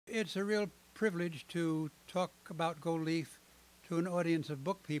It's a real privilege to talk about gold leaf to an audience of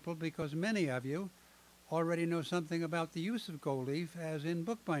book people because many of you already know something about the use of gold leaf as in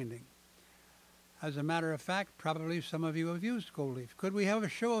bookbinding. As a matter of fact, probably some of you have used gold leaf. Could we have a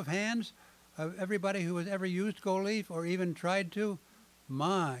show of hands of everybody who has ever used gold leaf or even tried to?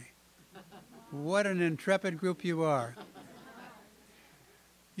 My, what an intrepid group you are.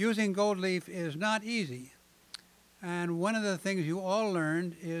 Using gold leaf is not easy. And one of the things you all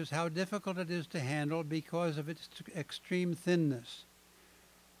learned is how difficult it is to handle because of its extreme thinness.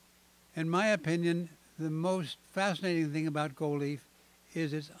 In my opinion, the most fascinating thing about gold leaf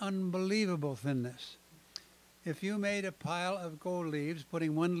is its unbelievable thinness. If you made a pile of gold leaves,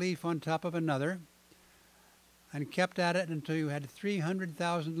 putting one leaf on top of another, and kept at it until you had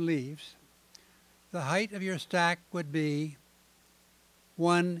 300,000 leaves, the height of your stack would be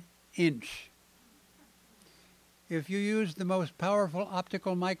 1 inch. If you used the most powerful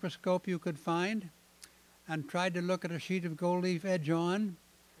optical microscope you could find and tried to look at a sheet of gold leaf edge on,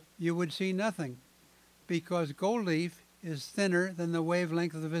 you would see nothing because gold leaf is thinner than the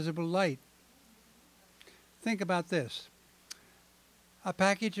wavelength of the visible light. Think about this. A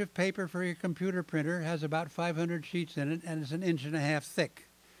package of paper for your computer printer has about 500 sheets in it and it's 1.5 inches thick.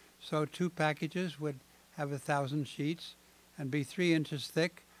 So 2 packages would have 1,000 sheets and be 3 inches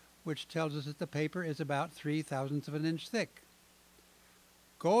thick, which tells us that the paper is about 3/1000 of an inch thick.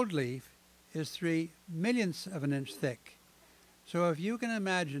 Gold leaf is 3/millionths of an inch thick. So if you can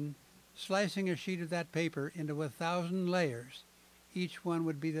imagine slicing a sheet of that paper into 1,000 layers, each one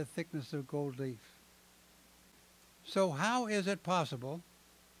would be the thickness of gold leaf. So how is it possible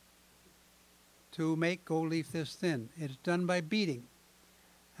to make gold leaf this thin? It's done by beating.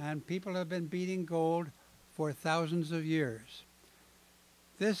 And people have been beating gold for thousands of years.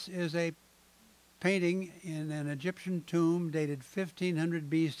 This is a painting in an Egyptian tomb dated 1500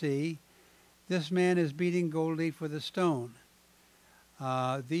 BC. This man is beating gold leaf with a stone.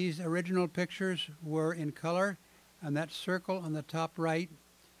 These original pictures were in color, and that circle on the top right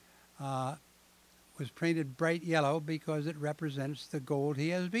was painted bright yellow because it represents the gold he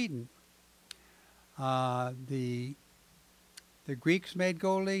has beaten. The Greeks made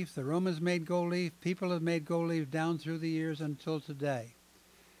gold leaf, the Romans made gold leaf, people have made gold leaf down through the years until today.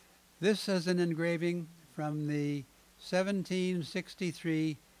 This is an engraving from the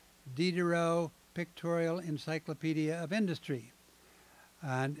 1763 Diderot Pictorial Encyclopedia of Industry,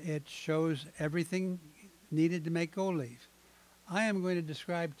 and it shows everything needed to make gold leaf. I am going to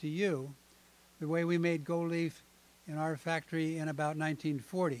describe to you the way we made gold leaf in our factory in about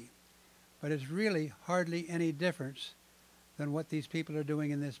 1940, but it's really hardly any difference than what these people are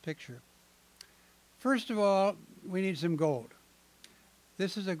doing in this picture. First of all, we need some gold.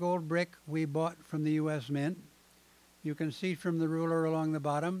 This is a gold brick we bought from the U.S. Mint. You can see from the ruler along the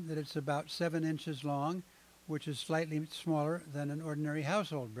bottom that it's about 7 inches long, which is slightly smaller than an ordinary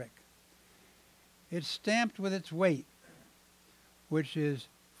household brick. It's stamped with its weight, which is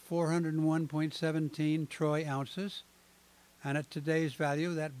 401.17 troy ounces. And at today's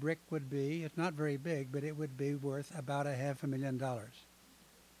value, that brick would be, it's not very big, but it would be worth about $500,000.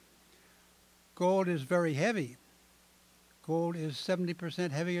 Gold is very heavy. Gold is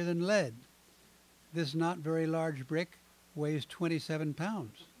 70% heavier than lead. This not very large brick weighs 27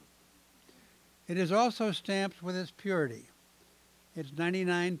 pounds. It is also stamped with its purity. It's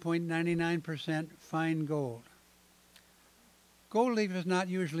 99.99% fine gold. Gold leaf is not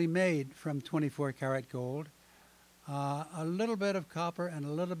usually made from 24 karat gold. A little bit of copper and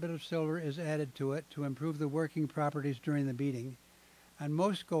a little bit of silver is added to it to improve the working properties during the beating. And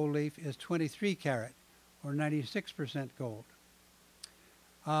most gold leaf is 23 karat, or 96% gold.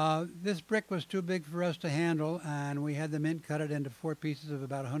 This brick was too big for us to handle, and we had the mint cut it into 4 pieces of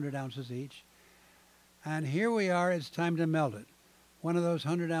about 100 ounces each. And here we are, it's time to melt it. One of those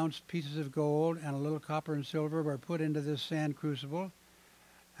 100-ounce pieces of gold and a little copper and silver were put into this sand crucible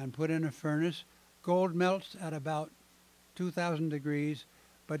and put in a furnace. Gold melts at about 2,000 degrees,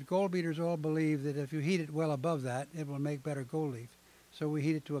 but gold beaters all believe that if you heat it well above that, it will make better gold leaf. So we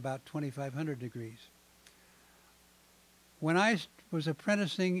heat it to about 2,500 degrees. When I was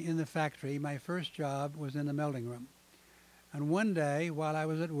apprenticing in the factory, my first job was in the melting room. And one day, while I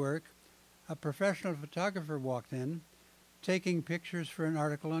was at work, a professional photographer walked in, taking pictures for an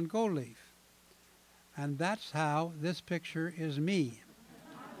article on gold leaf. And that's how this picture is me.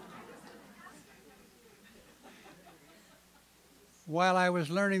 While I was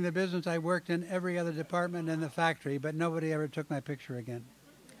learning the business, I worked in every other department in the factory, but nobody ever took my picture again.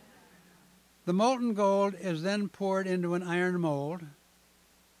 The molten gold is then poured into an iron mold,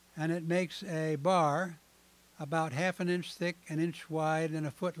 and it makes a bar about half an inch thick, an inch wide, and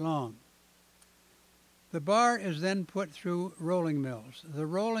a foot long. The bar is then put through rolling mills. The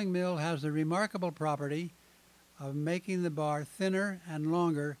rolling mill has the remarkable property of making the bar thinner and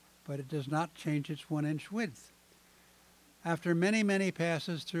longer, but it does not change its 1-inch width. After many, many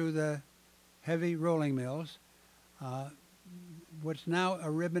passes through the heavy rolling mills, what's now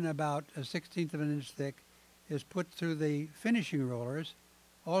a ribbon about 1/16 of an inch thick is put through the finishing rollers,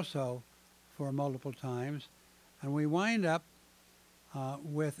 also for multiple times, and we wind up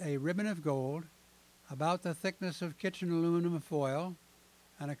with a ribbon of gold about the thickness of kitchen aluminum foil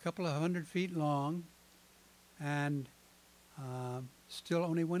and a couple of 100 feet long and still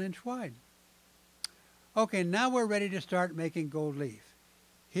only 1 inch wide. Okay, now we're ready to start making gold leaf.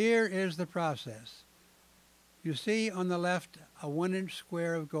 Here is the process. You see on the left a 1-inch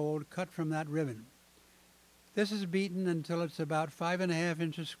square of gold cut from that ribbon. This is beaten until it's about 5½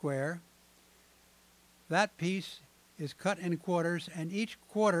 inches square. That piece is cut in quarters, and each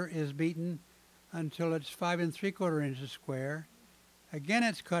quarter is beaten until it's 5¾ inches square. Again,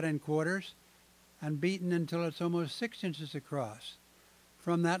 it's cut in quarters and beaten until it's almost 6 inches across.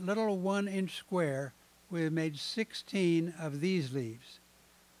 From that little 1-inch square, we have made 16 of these leaves.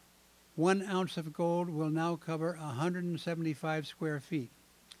 1 ounce of gold will now cover 175 square feet.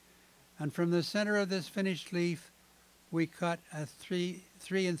 And from the center of this finished leaf, we cut a 3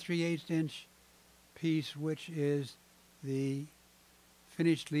 3/8 inch piece, which is the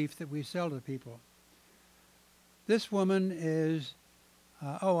finished leaf that we sell to people. This woman is,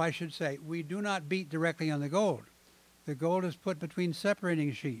 I should say, we do not beat directly on the gold. The gold is put between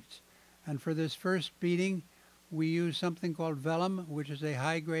separating sheets. And for this first beating, we use something called vellum, which is a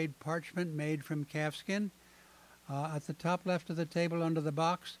high-grade parchment made from calfskin. At the top left of the table under the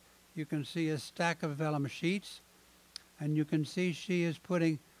box, you can see a stack of vellum sheets, and you can see she is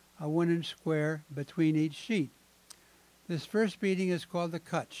putting a 1-inch square between each sheet. This first beating is called the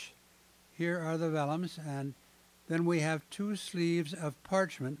cutch. Here are the vellums, and then we have 2 sleeves of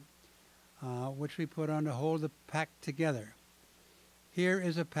parchment, which we put on to hold the pack together. Here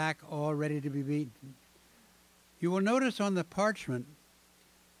is a pack all ready to be beaten. You will notice on the parchment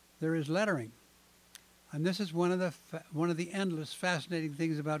there is lettering, and this is one of the endless fascinating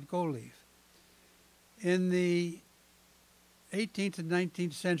things about gold leaf. In the 18th and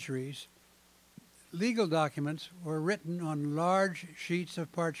 19th centuries, legal documents were written on large sheets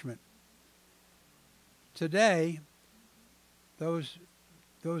of parchment. Today, those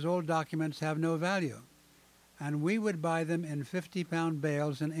old documents have no value, and we would buy them in 50-pound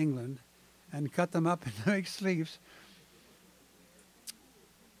bales in England and cut them up and make sleeves.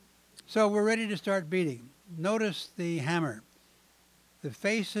 So we're ready to start beating. Notice the hammer. The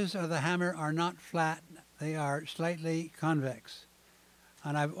faces of the hammer are not flat, they are slightly convex.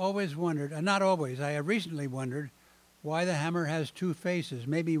 And I've always wondered, and not always, I have recently wondered, why the hammer has 2 faces.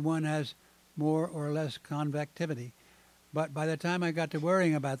 Maybe one has more or less convectivity. But by the time I got to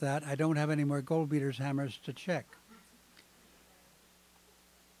worrying about that, I don't have any more gold beaters hammers to check.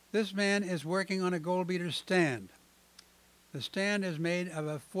 This man is working on a gold beater stand. The stand is made of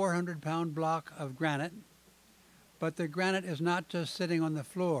a 400-pound block of granite, but the granite is not just sitting on the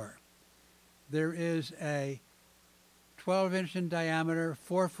floor. There is a 12-inch in diameter,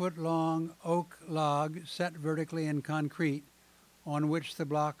 4-foot-long oak log set vertically in concrete on which the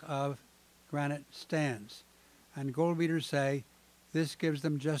block of granite stands. And gold beaters say this gives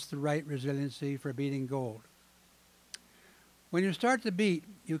them just the right resiliency for beating gold. When you start to beat,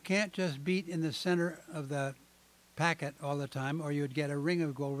 you can't just beat in the center of the packet all the time, or you'd get a ring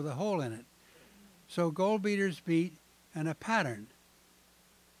of gold with a hole in it. So gold beaters beat in a pattern.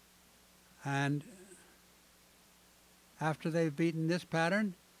 And after they've beaten this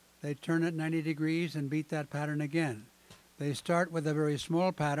pattern, they turn it 90 degrees and beat that pattern again. They start with a very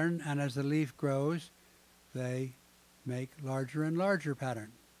small pattern, and as the leaf grows, they make larger and larger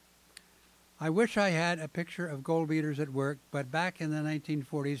pattern. I wish I had a picture of gold beaters at work, but back in the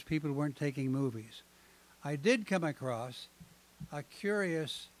 1940s, people weren't taking movies. I did come across a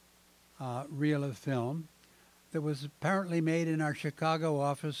curious reel of film that was apparently made in our Chicago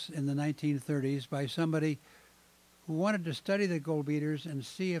office in the 1930s by somebody who wanted to study the gold beaters and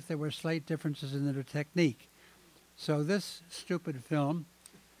see if there were slight differences in their technique. So this stupid film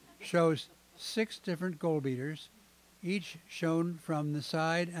shows 6 different gold beaters, each shown from the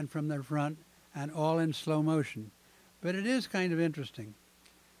side and from the front, and all in slow motion. But it is kind of interesting.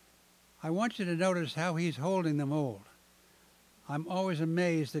 I want you to notice how he's holding the mold. I'm always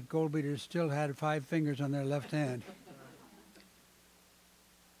amazed that gold beaters still had 5 fingers on their left hand.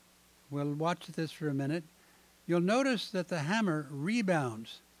 We'll watch this for a minute. You'll notice that the hammer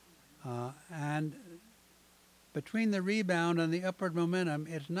rebounds, and between the rebound and the upward momentum,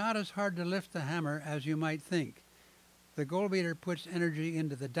 it's not as hard to lift the hammer as you might think. The gold beater puts energy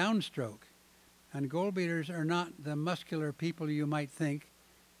into the downstroke, and gold beaters are not the muscular people you might think,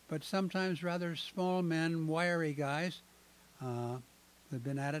 but sometimes rather small men, wiry guys that've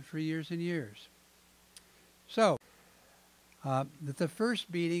been at it for years and years. So, the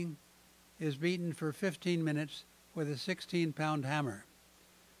first beating is beaten for 15 minutes with a 16-pound hammer.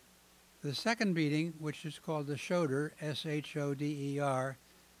 The second beating, which is called the shoder, S-H-O-D-E-R,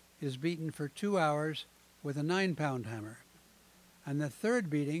 is beaten for 2 hours with a 9-pound hammer. And the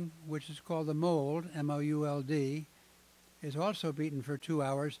third beating, which is called the mold, M-O-U-L-D, is also beaten for 2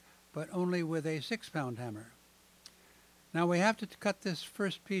 hours, but only with a 6-pound hammer. Now we have to cut this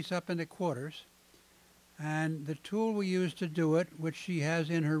first piece up into quarters, and the tool we use to do it, which she has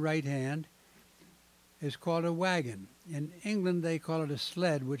in her right hand, is called a wagon. In England they call it a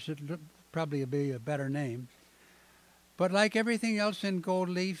sled, which would probably be a better name. But like everything else in gold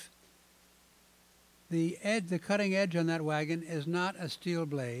leaf, the cutting edge on that wagon is not a steel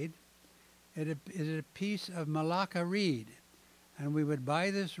blade. It is a piece of Malacca reed. And we would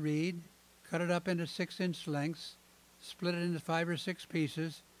buy this reed, cut it up into 6-inch lengths, split it into 5 or 6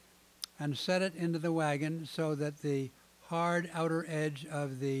 pieces, and set it into the wagon so that the hard outer edge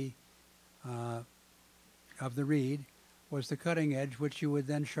of the reed was the cutting edge, which you would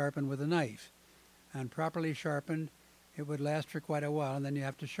then sharpen with a knife. And properly sharpened, it would last for quite a while, and then you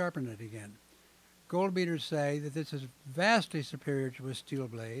have to sharpen it again. Gold beaters say that this is vastly superior to a steel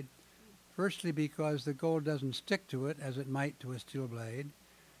blade, firstly because the gold doesn't stick to it as it might to a steel blade.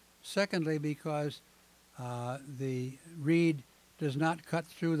 Secondly, because the reed does not cut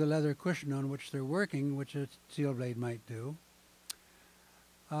through the leather cushion on which they're working, which a steel blade might do.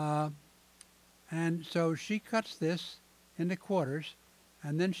 And so she cuts this into quarters,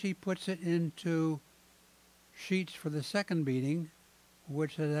 and then she puts it into sheets for the second beating,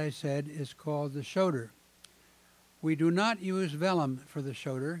 which, as I said, is called the shoder. We do not use vellum for the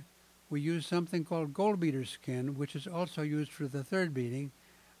shoder. We use something called gold beater skin, which is also used for the third beating,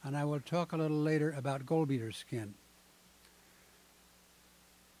 and I will talk a little later about gold beater skin.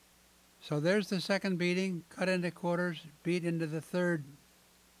 So there's the second beating, cut into quarters, beat into the third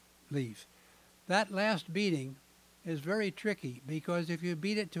leaf. That last beating is very tricky because if you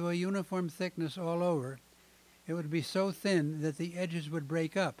beat it to a uniform thickness all over, it would be so thin that the edges would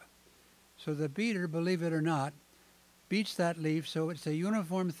break up. So the beater, believe it or not, beats that leaf so it's a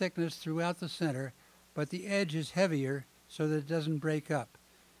uniform thickness throughout the center, but the edge is heavier so that it doesn't break up.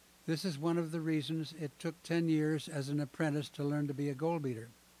 This is one of the reasons it took 10 years as an apprentice to learn to be a gold beater.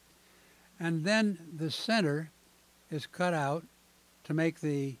 And then the center is cut out to make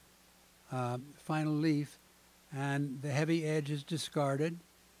the final leaf, and the heavy edge is discarded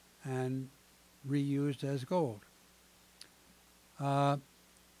and reused as gold.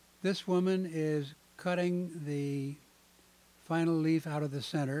 This woman is cutting the final leaf out of the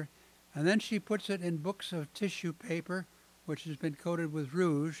center, and then she puts it in books of tissue paper which has been coated with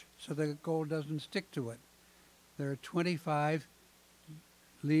rouge so the gold doesn't stick to it. There are 25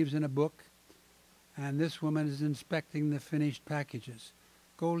 leaves in a book, and this woman is inspecting the finished packages.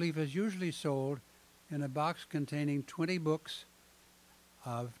 Gold leaf is usually sold in a box containing 20 books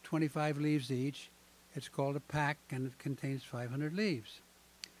of 25 leaves each. It's called a pack, and it contains 500 leaves.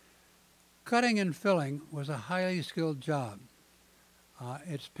 Cutting and filling was a highly skilled job.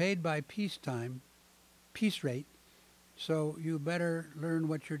 It's paid by piece rate, so you better learn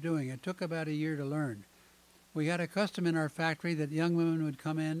what you're doing. It took about a year to learn. We had a custom in our factory that young women would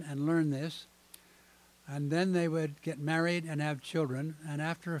come in and learn this, and then they would get married and have children, and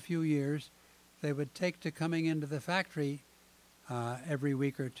after a few years, they would take to coming into the factory every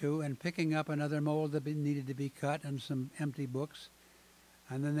week or two and picking up another mold that needed to be cut and some empty books,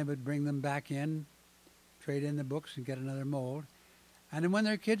 and then they would bring them back in, trade in the books and get another mold. And then when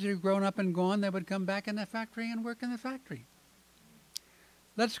their kids are grown up and gone, they would come back in the factory and work in the factory.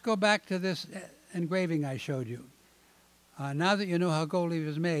 Let's go back to this engraving I showed you. Now that you know how gold leaf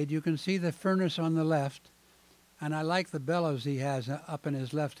is made, you can see the furnace on the left, and I like the bellows he has up in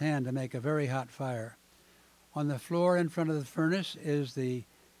his left hand to make a very hot fire. On the floor in front of the furnace is the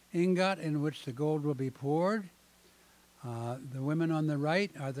ingot in which the gold will be poured. The women on the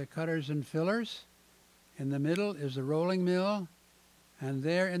right are the cutters and fillers. In the middle is the rolling mill, and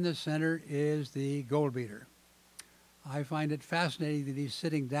there in the center is the gold beater. I find it fascinating that he's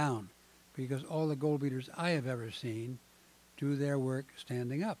sitting down because all the gold beaters I have ever seen do their work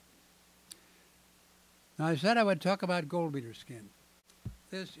standing up. Now I said I would talk about gold beater skin.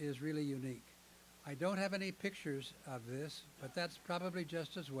 This is really unique. I don't have any pictures of this, but that's probably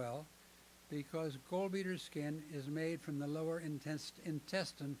just as well because gold beater skin is made from the lower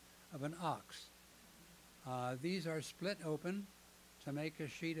intestine of an ox. These are split open to make a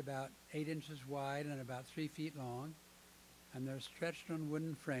sheet about 8 inches wide and about 3 feet long, and they're stretched on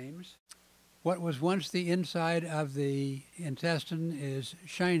wooden frames. What was once the inside of the intestine is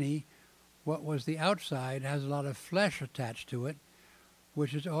shiny. What was the outside has a lot of flesh attached to it,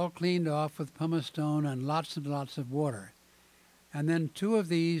 which is all cleaned off with pumice stone and lots of water. And then 2 of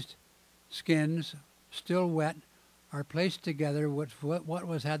these skins, still wet, are placed together with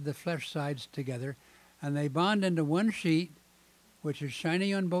what had the flesh sides together, and they bond into one sheet, which is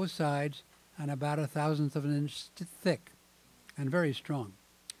shiny on both sides and about 1/1000th of an inch thick and very strong.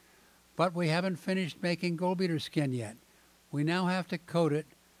 But we haven't finished making gold beater skin yet. We now have to coat it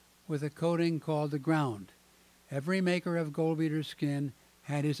with a coating called the ground. Every maker of gold beater skin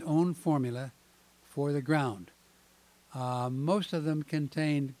had his own formula for the ground. Most of them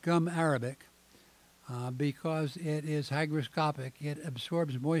contained gum arabic because it is hygroscopic. It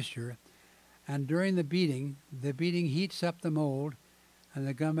absorbs moisture, and during the beating heats up the mold, and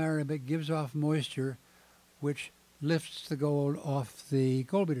the gum arabic gives off moisture, which lifts the gold off the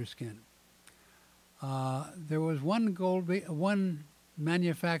gold beater skin. There was one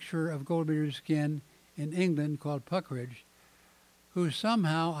manufacturer of gold beater skin in England called Puckridge, who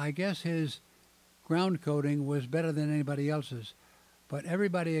somehow, I guess his ground coating was better than anybody else's, but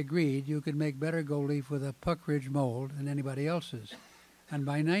everybody agreed you could make better gold leaf with a Puckridge mold than anybody else's. And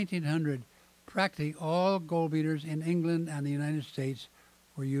by 1900, practically all gold beaters in England and the United States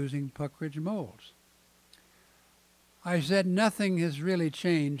were using Puckridge molds. I said nothing has really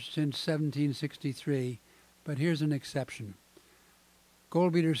changed since 1763, but here's an exception.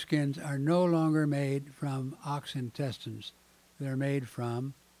 Gold beater skins are no longer made from ox intestines. They're made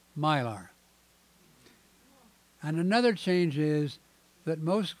from mylar. And another change is that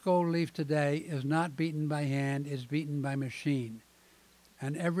most gold leaf today is not beaten by hand, it's beaten by machine.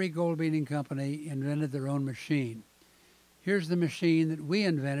 And every gold beating company invented their own machine. Here's the machine that we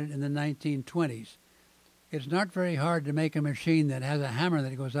invented in the 1920s. It's not very hard to make a machine that has a hammer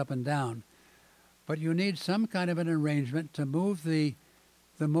that goes up and down, but you need some kind of an arrangement to move the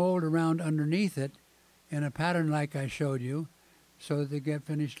mold around underneath it in a pattern like I showed you so that they get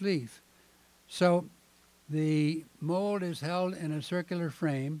finished leaf. So the mold is held in a circular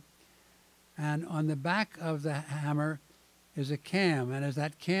frame, and on the back of the hammer is a cam, and as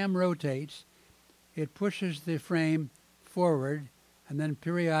that cam rotates, it pushes the frame forward, and then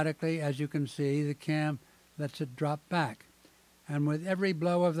periodically, as you can see, the cam lets it drop back. And with every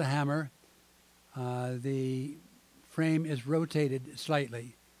blow of the hammer, the frame is rotated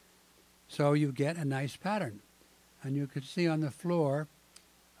slightly. So you get a nice pattern. And you can see on the floor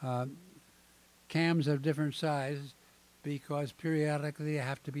cams of different sizes because periodically they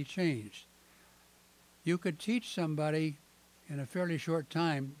have to be changed. You could teach somebody in a fairly short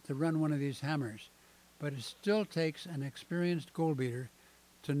time to run one of these hammers, but it still takes an experienced gold beater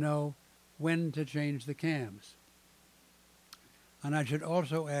to know when to change the cams. And I should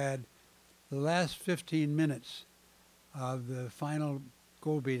also add the last 15 minutes of the final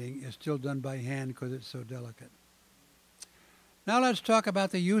gold beating is still done by hand because it's so delicate. Now let's talk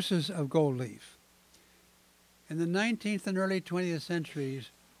about the uses of gold leaf. In the 19th and early 20th centuries,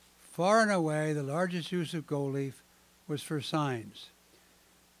 far and away the largest use of gold leaf was for signs.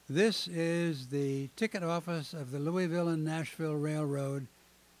 This is the ticket office of the Louisville and Nashville Railroad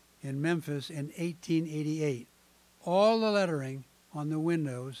in Memphis in 1888. All the lettering on the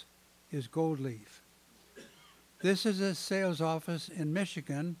windows is gold leaf. This is a sales office in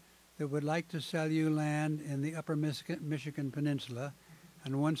Michigan that would like to sell you land in the upper Michigan Peninsula.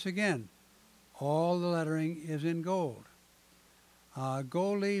 And once again, all the lettering is in gold.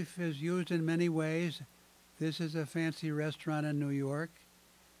 Gold leaf is used in many ways. This is a fancy restaurant in New York.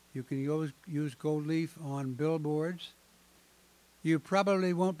 You can use gold leaf on billboards. You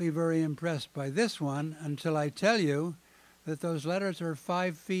probably won't be very impressed by this one until I tell you that those letters are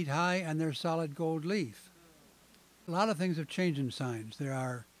 5 feet high and they're solid gold leaf. A lot of things have changed in signs. There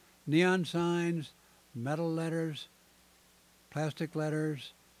are neon signs, metal letters, plastic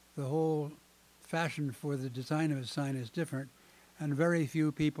letters. The whole fashion for the design of a sign is different, and very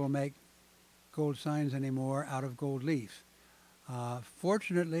few people make gold signs anymore out of gold leaf.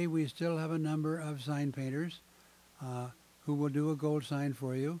 Fortunately, we still have a number of sign painters who will do a gold sign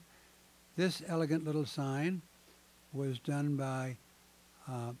for you. This elegant little sign was done by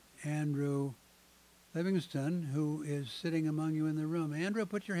Andrew Livingston, who is sitting among you in the room. Andrew,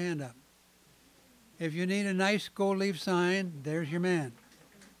 put your hand up. If you need a nice gold leaf sign, there's your man.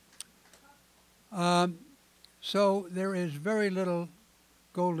 So there is very little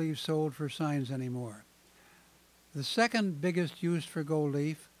gold leaf sold for signs anymore. The second biggest use for gold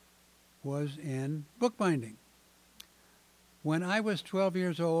leaf was in bookbinding. When I was 12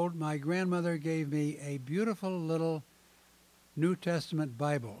 years old, my grandmother gave me a beautiful little New Testament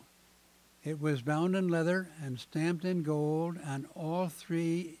Bible. It was bound in leather and stamped in gold, and all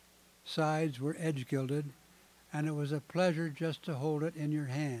three sides were edge gilded, and it was a pleasure just to hold it in your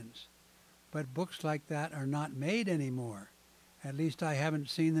hands. But books like that are not made anymore. At least I haven't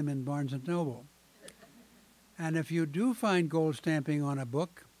seen them in Barnes & Noble. And if you do find gold stamping on a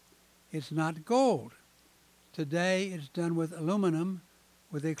book, it's not gold. Today it's done with aluminum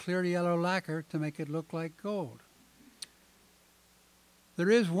with a clear yellow lacquer to make it look like gold. There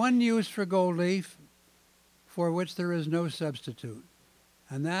is one use for gold leaf for which there is no substitute,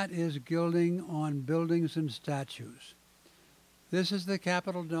 and that is gilding on buildings and statues. This is the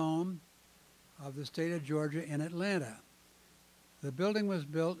Capitol Dome of the state of Georgia in Atlanta. The building was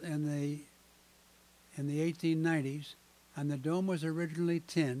built in the 1890s, and the dome was originally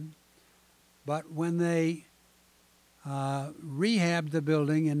tin, but when they rehabbed the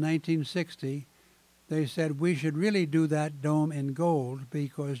building in 1960, they said we should really do that dome in gold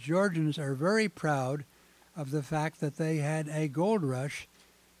because Georgians are very proud of the fact that they had a gold rush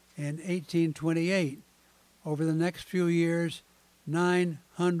in 1828. Over the next few years,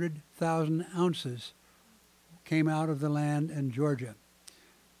 900,000 ounces came out of the land in Georgia.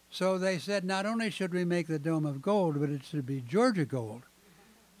 So they said not only should we make the dome of gold, but it should be Georgia gold.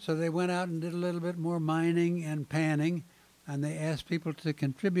 So they went out and did a little bit more mining and panning, and they asked people to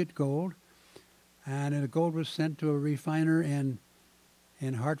contribute gold. And the gold was sent to a refiner in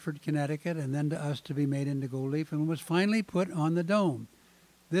Hartford, Connecticut, and then to us to be made into gold leaf, and was finally put on the dome.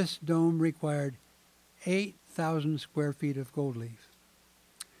 This dome required 8,000 square feet of gold leaf.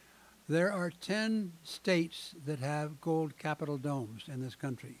 There are 10 states that have gold Capitol domes in this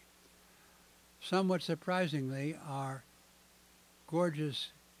country. Somewhat surprisingly, our gorgeous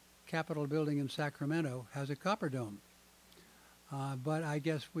Capitol building in Sacramento has a copper dome. But I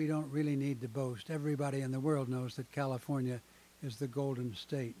guess we don't really need to boast. Everybody in the world knows that California is the Golden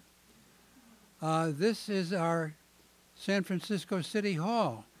State. This is our San Francisco City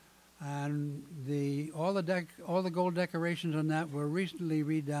Hall, and all the gold decorations on that were recently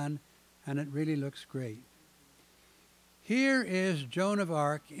redone, and it really looks great. Here is Joan of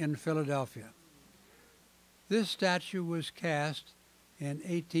Arc in Philadelphia. This statue was cast in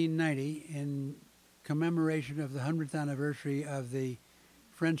 1890 in commemoration of the 100th anniversary of the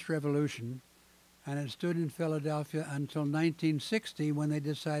French Revolution, and it stood in Philadelphia until 1960 when they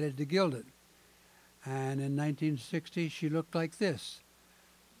decided to gild it. And in 1960 she looked like this.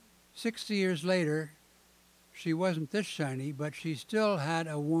 60 years later, she wasn't this shiny, but she still had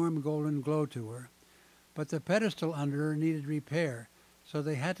a warm golden glow to her. But the pedestal under her needed repair, so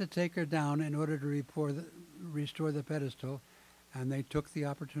they had to take her down in order to restore the pedestal, and they took the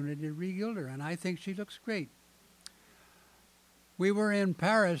opportunity to re-gild her, and I think she looks great. We were in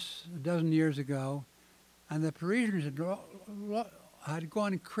Paris a dozen years ago, and the Parisians had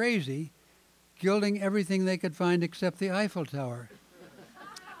gone crazy gilding everything they could find except the Eiffel Tower.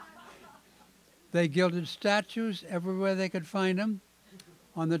 They gilded statues everywhere they could find them,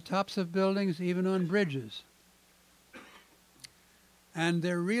 on the tops of buildings, even on bridges. And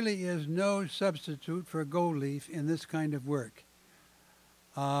there really is no substitute for gold leaf in this kind of work.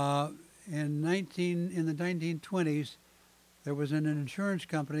 In the 1920s, there was an insurance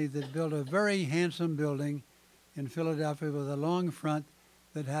company that built a very handsome building in Philadelphia with a long front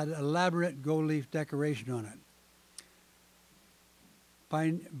that had elaborate gold leaf decoration on it.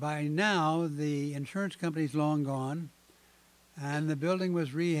 By now, the insurance company's long gone, and the building was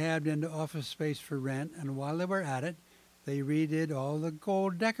rehabbed into office space for rent, and while they were at it, they redid all the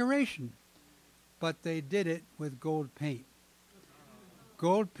gold decoration, but they did it with gold paint.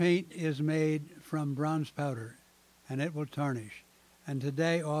 Gold paint is made from bronze powder, and it will tarnish. And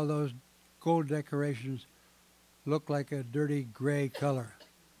today, all those gold decorations look like a dirty gray color.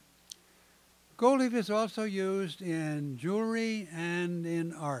 Gold leaf is also used in jewelry and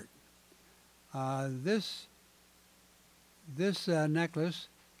in art. This necklace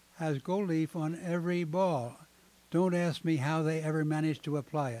has gold leaf on every ball. Don't ask me how they ever managed to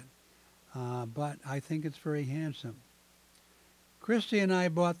apply it, but I think it's very handsome. Christy and I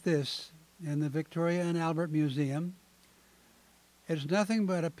bought this in the Victoria and Albert Museum. It's nothing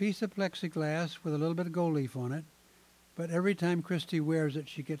but a piece of plexiglass with a little bit of gold leaf on it, but every time Christy wears it,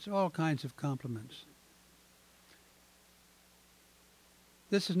 she gets all kinds of compliments.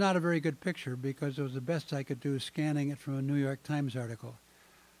 This is not a very good picture because it was the best I could do scanning it from a New York Times article,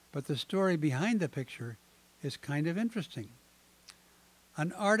 but the story behind the picture is kind of interesting.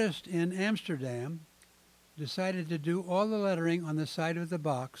 An artist in Amsterdam decided to do all the lettering on the side of the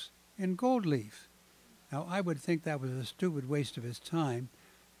box in gold leaf. Now, I would think that was a stupid waste of his time,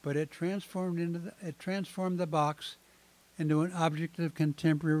 but it transformed the box into an object of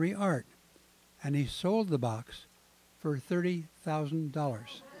contemporary art, and he sold the box for $30,000.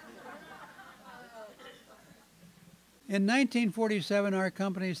 In 1947, our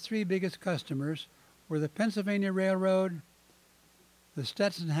company's three biggest customers were the Pennsylvania Railroad, the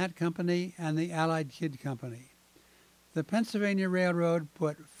Stetson Hat Company, and the Allied Kid Company. The Pennsylvania Railroad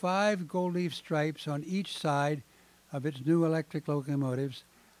put 5 gold leaf stripes on each side of its new electric locomotives,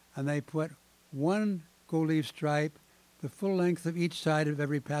 and they put 1 gold leaf stripe the full length of each side of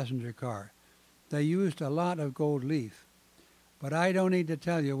every passenger car. They used a lot of gold leaf. But I don't need to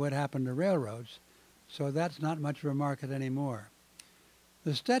tell you what happened to railroads, so that's not much of a market anymore.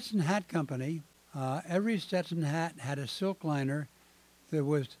 The Stetson Hat Company, every Stetson hat had a silk liner that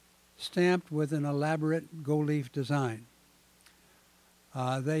was stamped with an elaborate gold leaf design.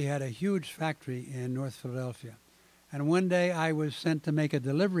 They had a huge factory in North Philadelphia. And one day I was sent to make a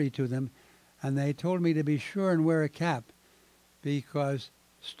delivery to them, and they told me to be sure and wear a cap because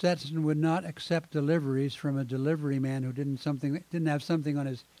Stetson would not accept deliveries from a delivery man who didn't have something on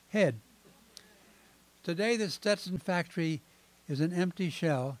his head. Today the Stetson factory is an empty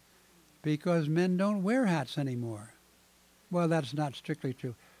shell because men don't wear hats anymore. Well, that's not strictly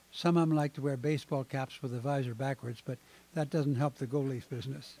true. Some of them like to wear baseball caps with the visor backwards, but that doesn't help the gold leaf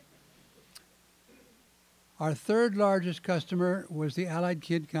business. Our third largest customer was the Allied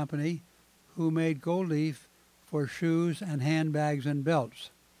Kid Company, who made gold leaf for shoes and handbags and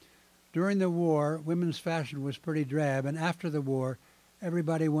belts. During the war, women's fashion was pretty drab, and after the war,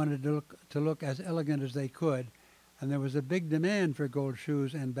 everybody wanted to look as elegant as they could, and there was a big demand for gold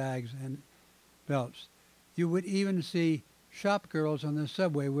shoes and bags and belts. You would even see shop girls on the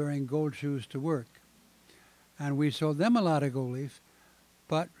subway wearing gold shoes to work. And we sold them a lot of gold leaf,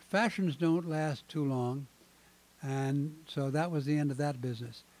 but fashions don't last too long, and so that was the end of that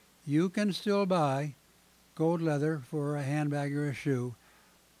business. You can still buy gold leather for a handbag or a shoe,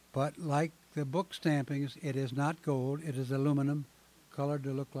 but like the book stampings, it is not gold, it is aluminum, colored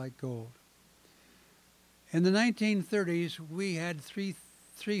to look like gold. In the 1930s, we had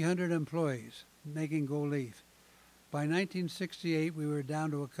 300 employees making gold leaf. By 1968, we were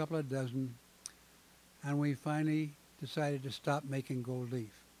down to a couple of dozen, and we finally decided to stop making gold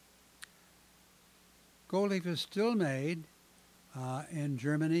leaf. Gold leaf is still made in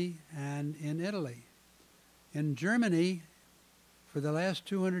Germany and in Italy. In Germany, for the last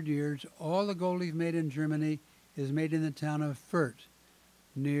 200 years, all the gold leaf made in Germany is made in the town of Fürth,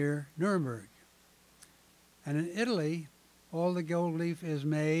 near Nuremberg. And in Italy, all the gold leaf is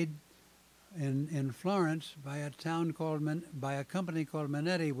made in Florence by a company called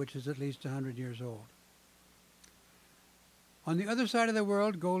Manetti, which is at least 100 years old. On the other side of the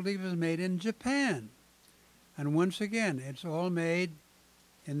world, gold leaf is made in Japan. And once again, it's all made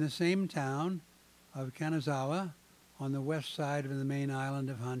in the same town of Kanazawa on the west side of the main island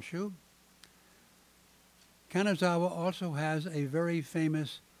of Honshu. Kanazawa also has a very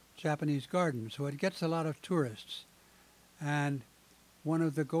famous Japanese garden, so it gets a lot of tourists. And one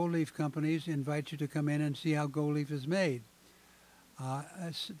of the gold leaf companies invites you to come in and see how gold leaf is made.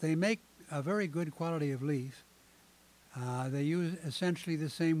 They make a very good quality of leaf. They use essentially the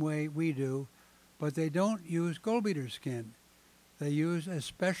same way we do, but they don't use gold beater skin. They use a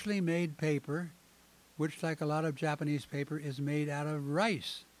specially made paper, which, like a lot of Japanese paper, is made out of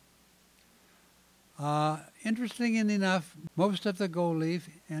rice. Interestingly enough, most of the gold leaf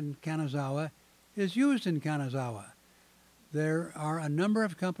in Kanazawa is used in Kanazawa. There are a number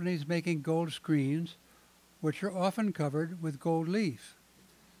of companies making gold screens, which are often covered with gold leaf.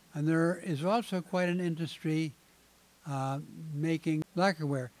 And there is also quite an industry making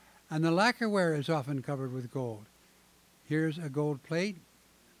lacquerware. And the lacquerware is often covered with gold. Here's a gold plate,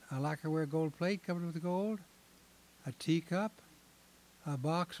 a lacquerware gold plate covered with gold, a teacup, a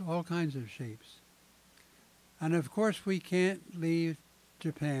box, all kinds of shapes. And of course, we can't leave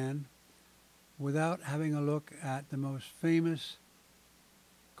Japan without having a look at the most famous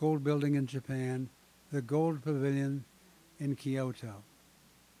gold building in Japan, the Gold Pavilion in Kyoto.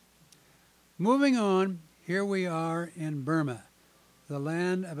 Moving on, here we are in Burma, the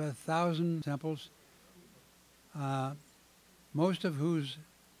land of 1,000 temples, most of whose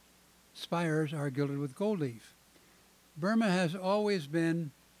spires are gilded with gold leaf. Burma has always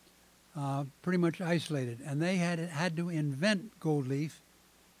been pretty much isolated, and they had to invent gold leaf,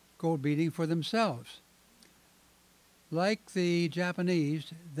 gold beading for themselves. Like the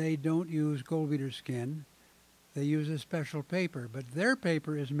Japanese, they don't use gold beater skin. they use a special paper, but their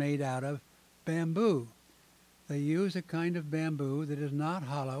paper is made out of bamboo. They use a kind of bamboo that is not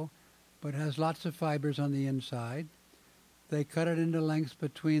hollow, but has lots of fibers on the inside. They cut it into lengths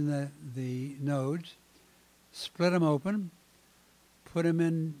between the nodes, split them open, put them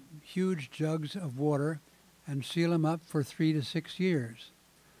in huge jugs of water, and seal them up for 3 to 6 years.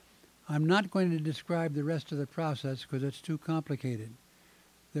 I'm not going to describe the rest of the process because it's too complicated.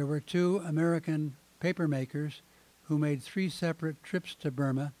 There were 2 American paper makers who made 3 separate trips to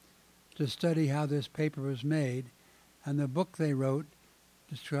Burma to study how this paper was made, and the book they wrote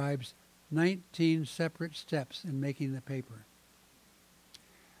describes 19 separate steps in making the paper.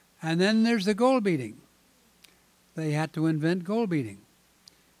 And then there's the gold beating. They had to invent gold beating.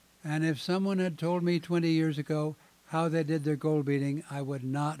 And if someone had told me 20 years ago how they did their gold beating, I would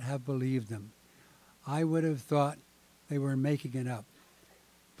not have believed them. I would have thought they were making it up.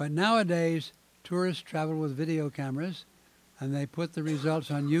 But nowadays, tourists travel with video cameras, and they put the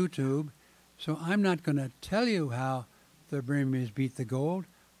results on YouTube. So I'm not going to tell you how the Burmese beat the gold.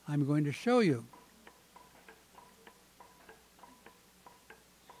 I'm going to show you.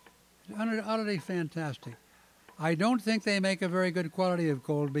 It's utterly fantastic. I don't think they make a very good quality of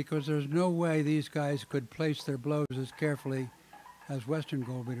gold because there's no way these guys could place their blows as carefully as Western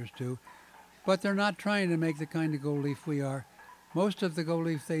gold beaters do. But they're not trying to make the kind of gold leaf we are. Most of the gold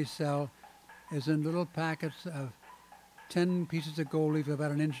leaf they sell is in little packets of 10 pieces of gold leaf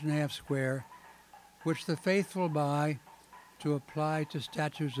about 1.5 inches square, which the faithful buy to apply to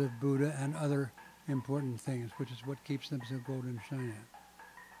statues of Buddha and other important things, which is what keeps them so golden and shiny.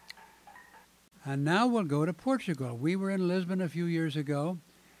 And now we'll go to Portugal. We were in Lisbon a few years ago,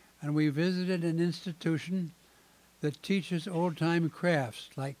 and we visited an institution that teaches old-time crafts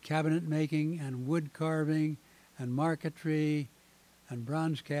like cabinet making and wood carving and marquetry and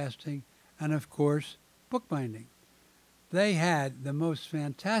bronze casting and, of course, bookbinding. They had the most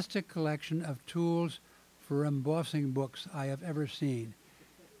fantastic collection of tools for embossing books I have ever seen.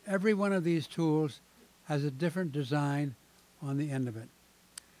 Every one of these tools has a different design on the end of it.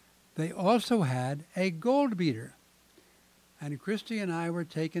 They also had a gold beater, and Christy and I were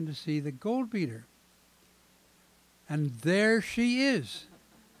taken to see the gold beater. And there she is.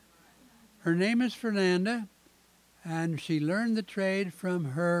 Her name is Fernanda, and she learned the trade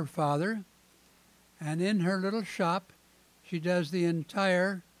from her father, and in her little shop she does the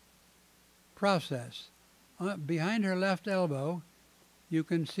entire process. Behind her left elbow you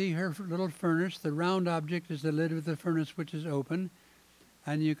can see her little furnace. The round object is the lid of the furnace, which is open,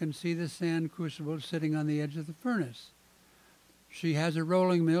 and you can see the sand crucible sitting on the edge of the furnace. She has a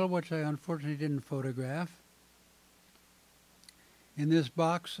rolling mill, which I unfortunately didn't photograph. In this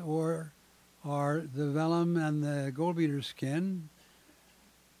box are the vellum and the gold beater skin.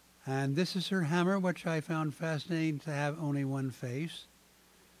 And this is her hammer, which I found fascinating to have only one face.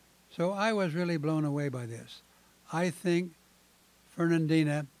 So I was really blown away by this. I think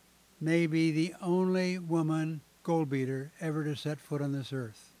Fernandina may be the only woman gold beater ever to set foot on this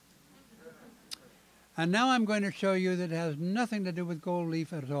earth. And now I'm going to show you that it has nothing to do with gold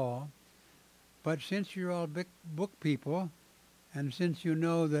leaf at all. But since you're all book people, and since you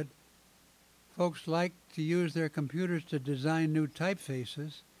know that folks like to use their computers to design new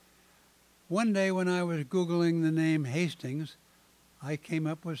typefaces, one day when I was Googling the name Hastings, I came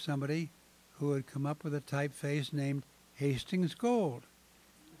up with somebody who had come up with a typeface named Hastings Gold.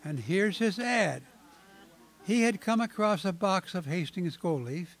 And here's his ad. He had come across a box of Hastings gold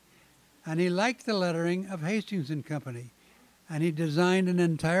leaf, and he liked the lettering of Hastings and Company, and he designed an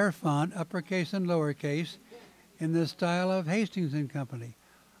entire font, uppercase and lowercase, in the style of Hastings and Company.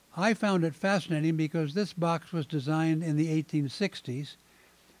 I found it fascinating because this box was designed in the 1860s,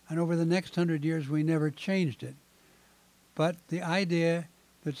 and over the next 100 years we never changed it. But the idea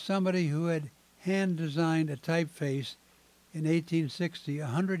that somebody who had hand-designed a typeface in 1860,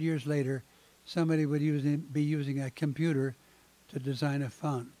 100 years later, somebody would be using a computer to design a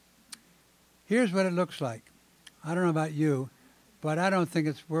font. Here's what it looks like. I don't know about you, but I don't think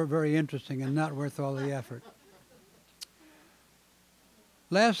it's very interesting and not worth all the effort.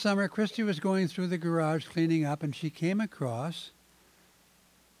 Last summer, Christy was going through the garage cleaning up, and she came across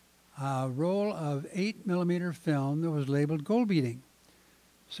a roll of 8mm film that was labeled gold beating.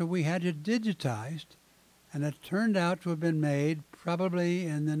 So we had it digitized, and it turned out to have been made probably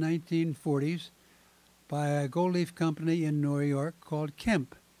in the 1940s by a gold leaf company in New York called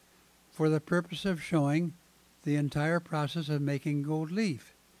Kemp, for the purpose of showing the entire process of making gold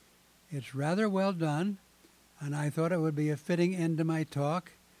leaf. It's rather well done, and I thought it would be a fitting end to my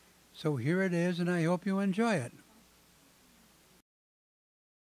talk. So here it is, and I hope you enjoy it.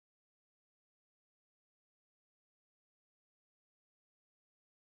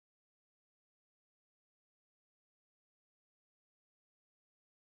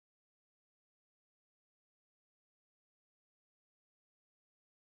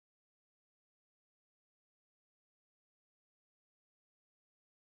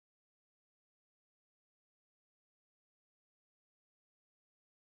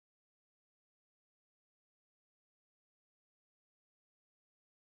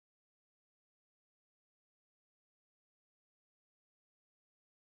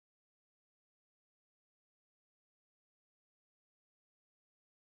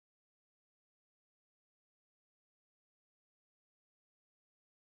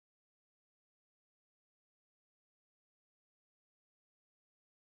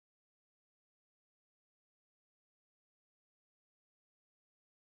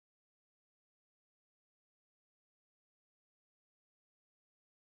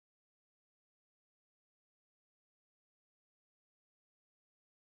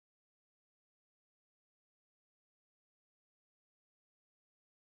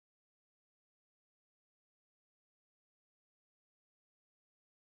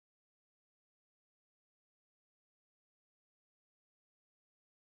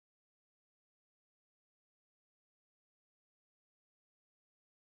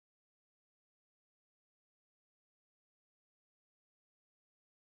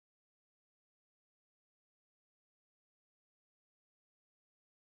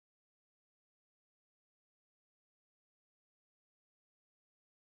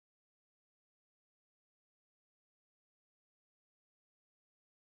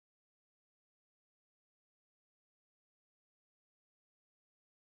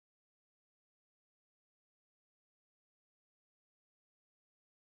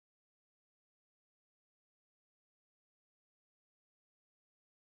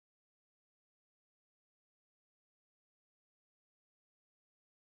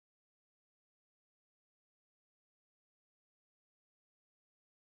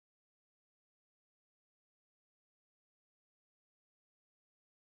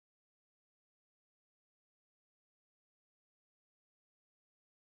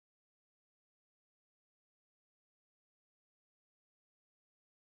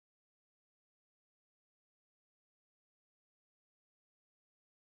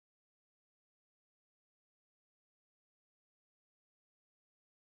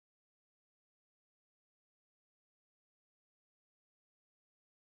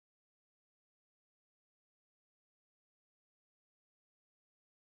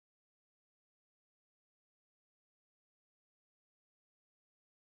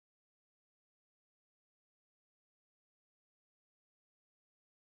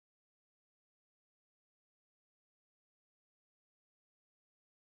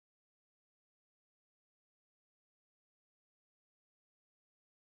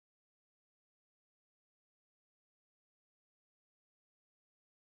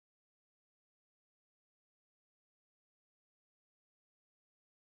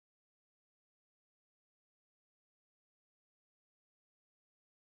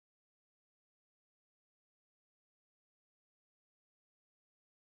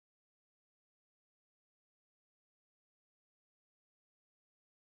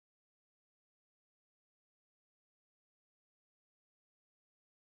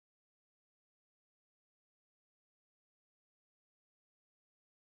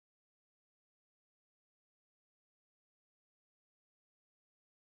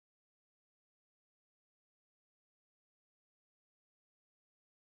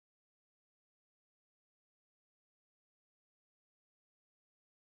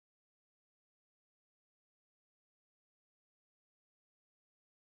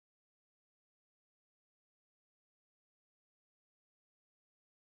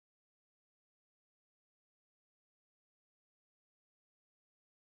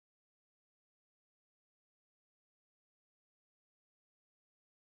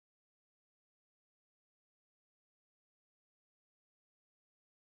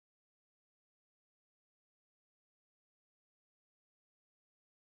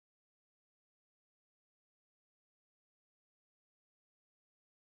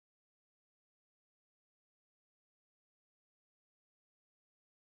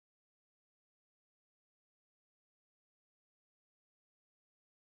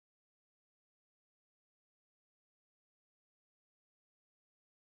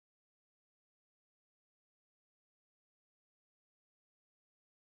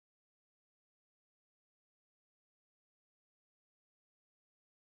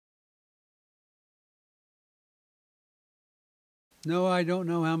 No, I don't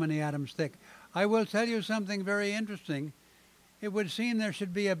know how many atoms thick. I will tell you something very interesting. It would seem there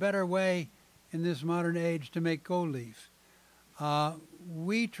should be a better way in this modern age to make gold leaf.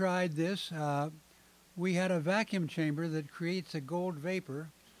 We tried this. We had a vacuum chamber that creates a gold vapor,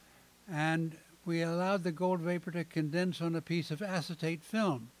 and we allowed the gold vapor to condense on a piece of acetate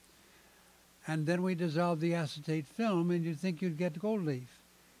film. And then we dissolved the acetate film, and you'd think you'd get gold leaf.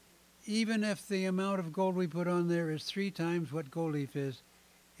 Even if the amount of gold we put on there is 3 times what gold leaf is,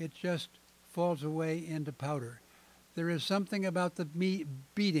 it just falls away into powder. There is something about the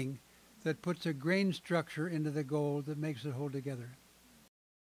beating that puts a grain structure into the gold that makes it hold together.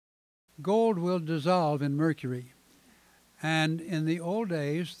 Gold will dissolve in mercury. And in the old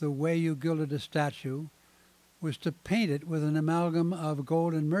days, the way you gilded a statue was to paint it with an amalgam of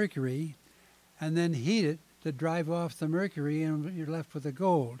gold and mercury and then heat it to drive off the mercury, and you're left with the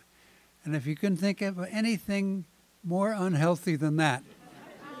gold. And if you can think of anything more unhealthy than that.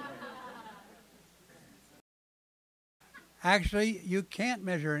 Actually, you can't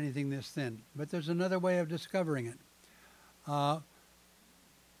measure anything this thin, but there's another way of discovering it.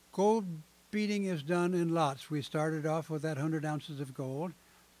 Gold beating is done in lots. We started off with that 100 ounces of gold,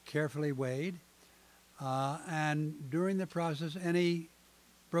 carefully weighed, and during the process, any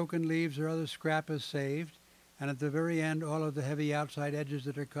broken leaves or other scrap is saved, and at the very end, all of the heavy outside edges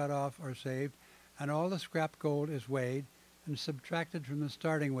that are cut off are saved, and all the scrap gold is weighed and subtracted from the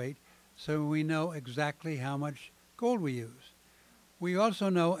starting weight, so we know exactly how much gold we use. We also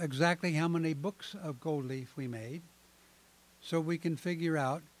know exactly how many books of gold leaf we made, so we can figure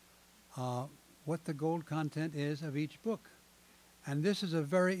out what the gold content is of each book. And this is a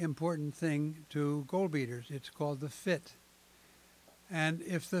very important thing to gold beaters. It's called the fit. And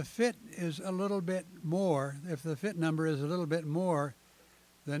if the fit is a little bit more, if the fit number is a little bit more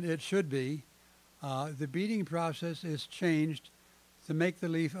than it should be, the beating process is changed to make the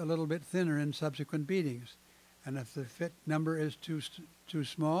leaf a little bit thinner in subsequent beatings. And if the fit number is too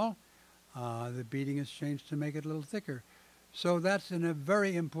small, the beating is changed to make it a little thicker. So that's a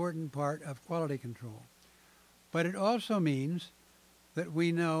very important part of quality control. But it also means that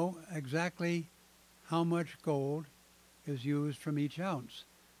we know exactly how much gold is used from each ounce.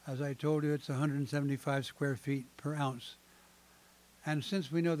 As I told you, it's 175 square feet per ounce. And since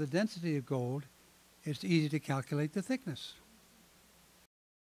we know the density of gold, it's easy to calculate the thickness.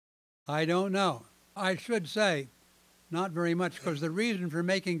 I don't know. I should say not very much, because the reason for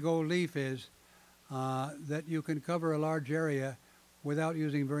making gold leaf is that you can cover a large area without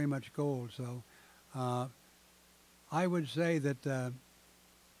using very much gold. So I would say that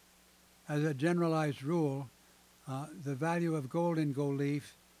as a generalized rule, the value of gold in gold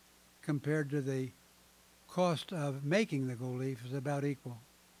leaf compared to the cost of making the gold leaf is about equal.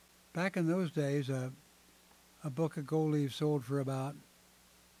 Back in those days, a book of gold leaf sold for about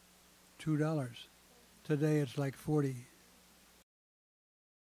 $2. Today it's like 40.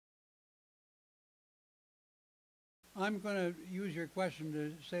 I'm going to use your question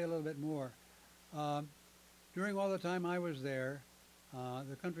to say a little bit more. During all the time I was there,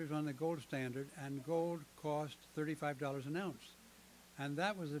 the country was on the gold standard, and gold cost $35 an ounce. And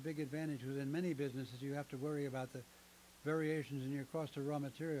that was a big advantage, because in many businesses you have to worry about the variations in your cost of raw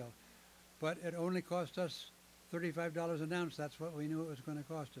material. But it only cost us $35 an ounce. That's what we knew it was going to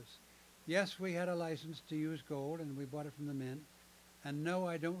cost us. Yes, we had a license to use gold, and we bought it from the mint. And no,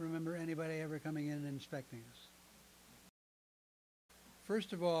 I don't remember anybody ever coming in and inspecting us.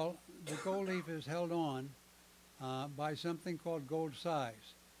 First of all, the gold leaf is held on by something called gold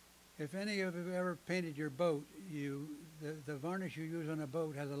size. If any of you have ever painted your boat, the varnish you use on a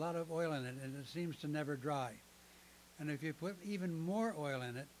boat has a lot of oil in it, and it seems to never dry. And if you put even more oil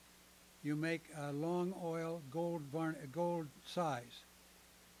in it, you make a long oil gold size.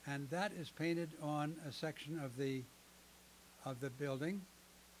 And that is painted on a section of the building,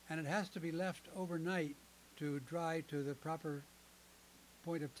 and it has to be left overnight to dry to the proper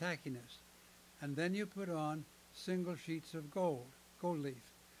point of tackiness. And then you put on single sheets of gold leaf.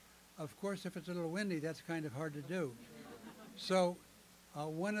 Of course, if it's a little windy, that's kind of hard to do. So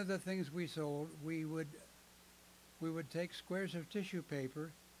one of the things we sold, we would take squares of tissue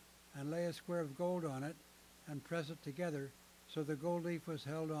paper and lay a square of gold on it and press it together, so the gold leaf was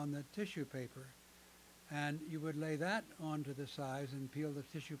held on the tissue paper. And you would lay that onto the size and peel the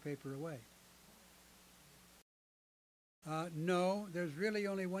tissue paper away. No, there's really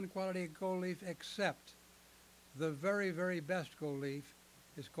only one quality of gold leaf, except the very, very best gold leaf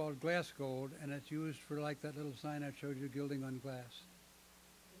is called glass gold, and it's used for, like that little sign I showed you, gilding on glass.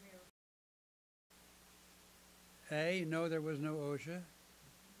 A, no, there was no OSHA.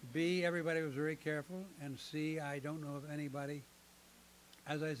 B, everybody was very careful. And C, I don't know of anybody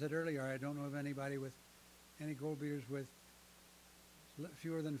As I said earlier, I don't know of anybody with any gold beaters with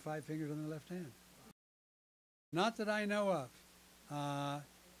fewer than 5 fingers on the left hand. Not that I know of.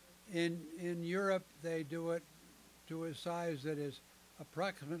 In Europe, they do it to a size that is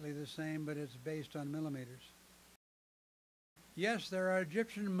approximately the same, but it's based on millimeters. Yes, there are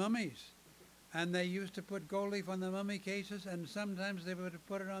Egyptian mummies, and they used to put gold leaf on the mummy cases, and sometimes they would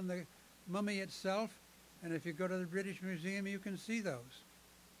put it on the mummy itself, and if you go to the British Museum, you can see those.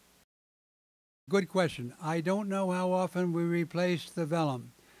 Good question. I don't know how often we replace the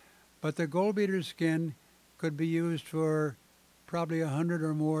vellum, but the gold beater skin could be used for probably 100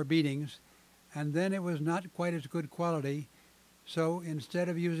 or more beatings, and then it was not quite as good quality, so instead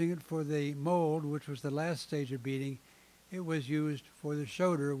of using it for the mold, which was the last stage of beating, it was used for the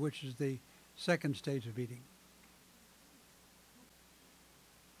shoulder, which is the second stage of beating.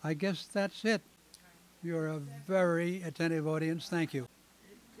 I guess that's it. You're a very attentive audience. Thank you.